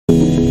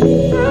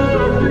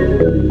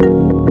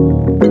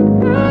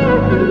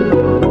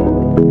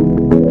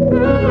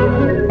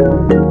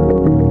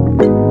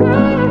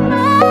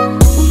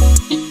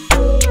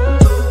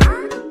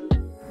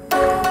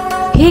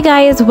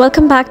guys,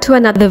 welcome back to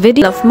another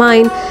video of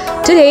mine.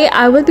 Today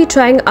I will be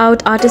trying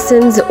out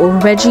Artisan's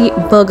veggie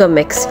burger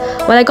mix.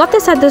 Well, I got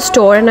this at the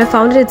store and I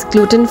found it's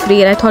gluten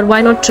free and I thought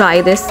why not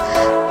try this.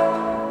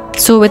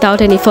 So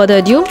without any further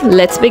ado,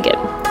 let's begin.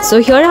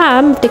 So here I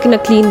am taking a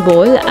clean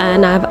bowl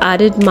and I've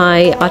added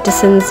my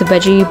Artisan's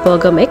veggie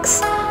burger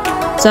mix.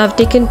 So I've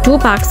taken 2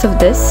 packs of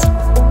this.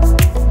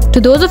 To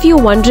those of you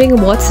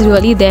wondering what's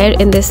really there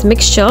in this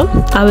mixture,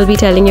 I will be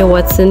telling you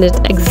what's in it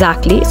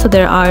exactly. So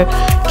there are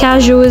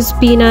cashews,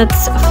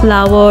 peanuts,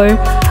 flour,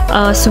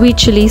 sweet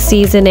chili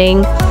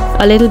seasoning,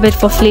 a little bit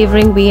for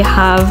flavoring we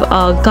have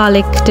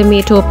garlic,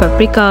 tomato,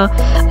 paprika,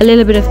 a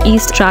little bit of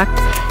yeast extract,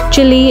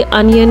 chili,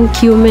 onion,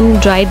 cumin,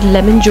 dried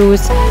lemon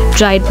juice,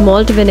 dried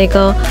malt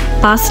vinegar,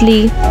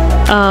 parsley,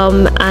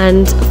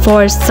 and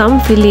for some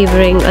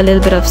flavoring a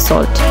little bit of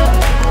salt.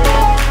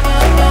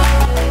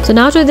 So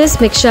now to this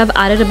mixture I've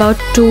added about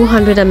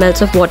 200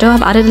 ml of water.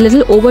 I've added a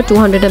little over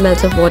 200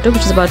 ml of water,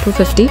 which is about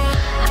 250,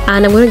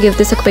 and I'm going to give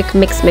this a quick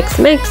mix.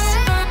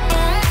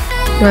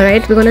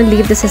 Alright, we're going to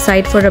leave this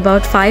aside for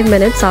about 5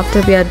 minutes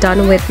after we are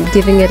done with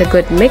giving it a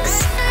good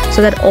mix,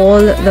 so that all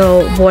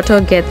the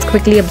water gets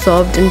quickly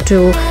absorbed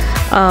into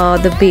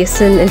the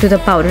basin, into the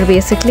powder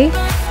basically.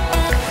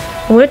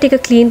 I'm going to take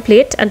a clean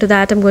plate, and to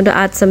that I'm going to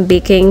add some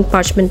baking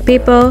parchment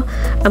paper.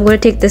 I'm going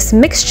to take this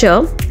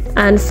mixture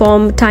and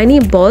form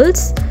tiny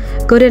balls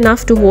good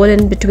enough to hold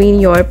in between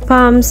your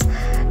palms.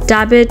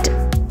 Dab it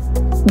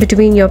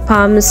between your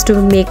palms to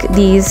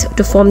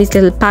form these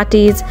little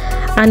patties,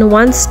 and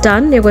once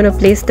done you're going to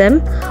place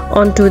them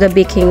onto the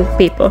baking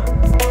paper.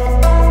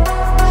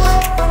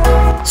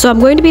 So I'm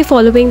going to be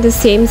following the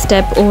same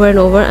step over and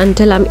over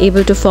until I'm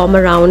able to form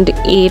around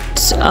 8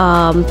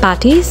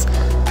 patties.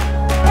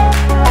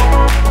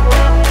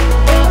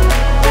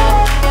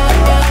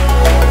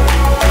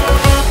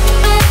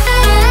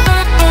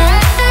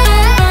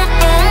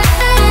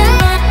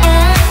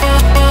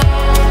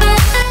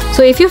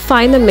 So if you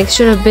find the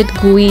mixture a bit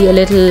gooey, a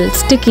little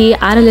sticky,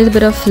 add a little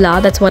bit of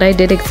flour. That's what I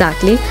did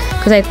exactly,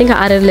 because I think I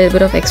added a little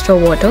bit of extra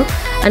water.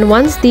 And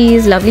once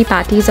these lovely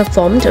patties are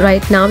formed,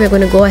 right now we're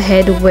going to go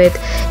ahead with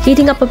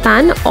heating up a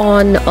pan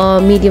on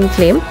a medium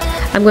flame.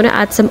 I'm going to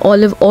add some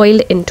olive oil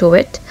into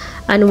it,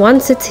 and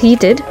once it's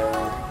heated,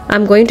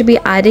 I'm going to be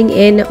adding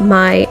in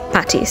my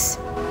patties.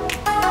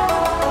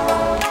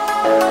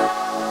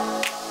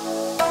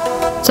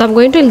 So I'm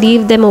going to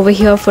leave them over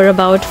here for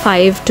about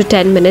 5 to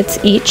 10 minutes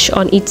each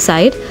on each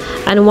side,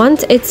 and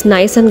once it's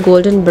nice and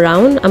golden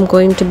brown, I'm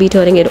going to be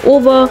turning it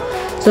over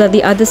so that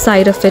the other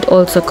side of it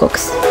also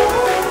cooks.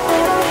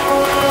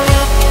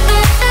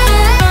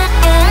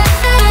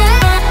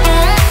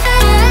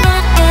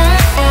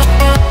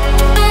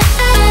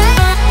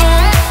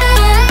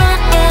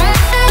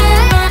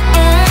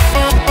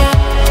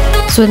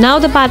 So now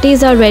the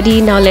patties are ready.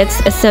 Now let's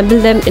assemble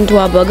them into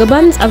our burger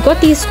buns. I've got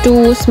these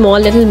 2 small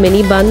little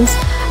mini buns.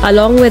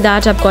 Along with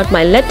that I've got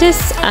my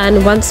lettuce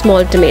and 1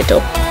 small tomato,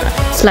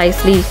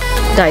 slightly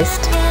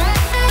diced.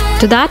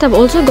 To that I've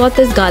also got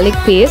this garlic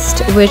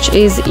paste, which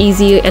is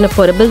easy and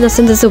affordable. Now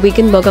since it's a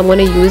vegan burger, I'm going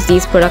to use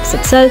these products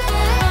itself.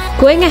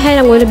 Going ahead,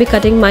 I'm going to be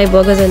cutting my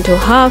burgers into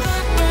half.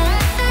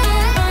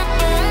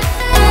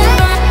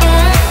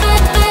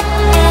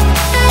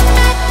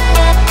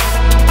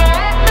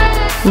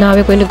 Now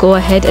we're going to go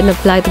ahead and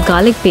apply the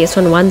garlic paste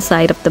on one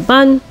side of the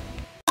bun.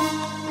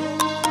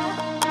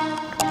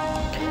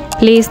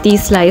 Place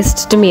these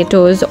sliced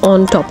tomatoes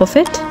on top of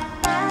it.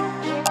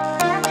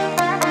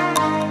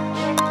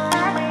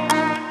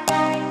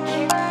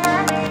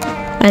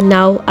 And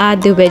now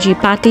add the veggie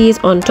patties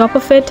on top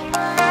of it.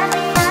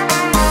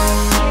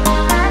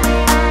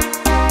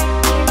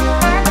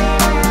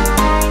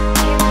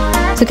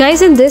 So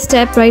guys, in this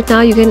step right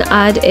now you can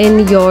add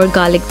in your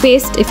garlic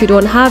paste. If you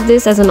don't have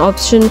this, as an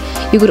option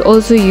you could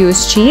also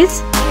use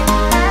cheese.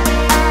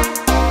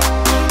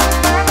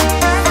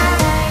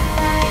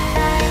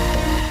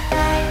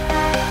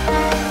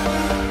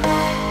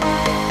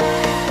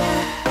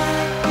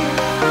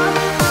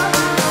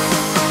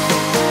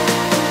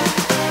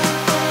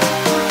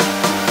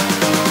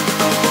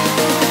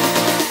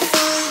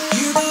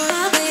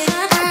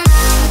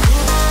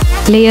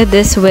 Layer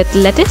this with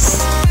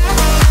lettuce.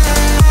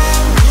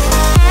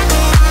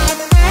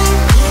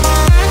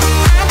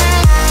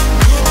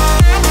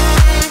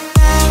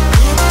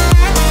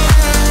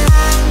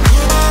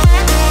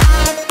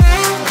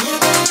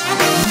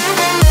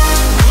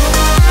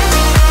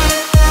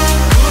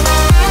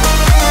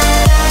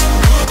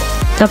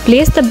 Now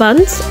place the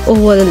buns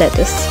over the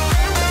lettuce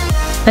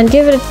and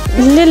give it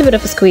a little bit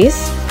of a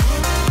squeeze.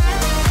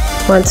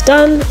 Once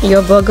done,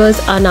 your burgers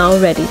are now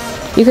ready.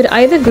 You could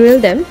either grill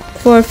them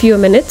for a few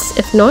minutes,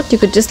 if not you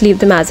could just leave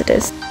them as it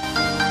is.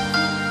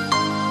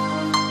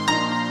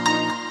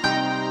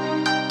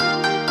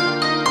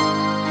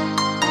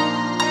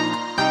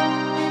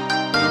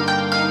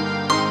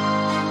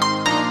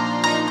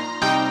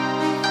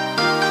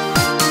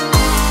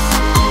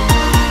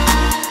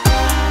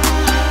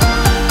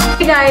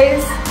 Hey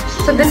guys,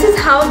 so this is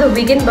how the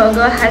vegan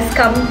burger has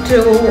come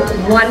to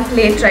one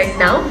plate right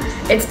now.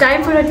 It's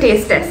time for a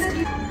taste test.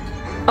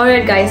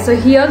 Alright guys, so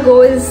here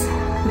goes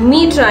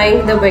me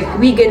trying the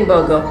vegan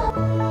burger.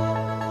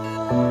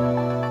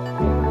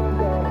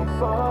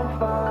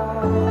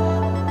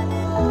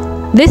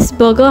 This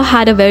burger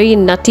had a very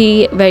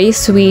nutty, very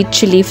sweet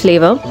chili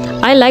flavor.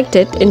 I liked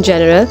it in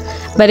general,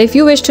 but if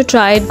you wish to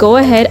try it, go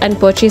ahead and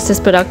purchase this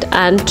product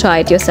and try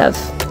it yourself.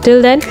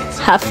 Till then,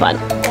 have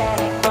fun.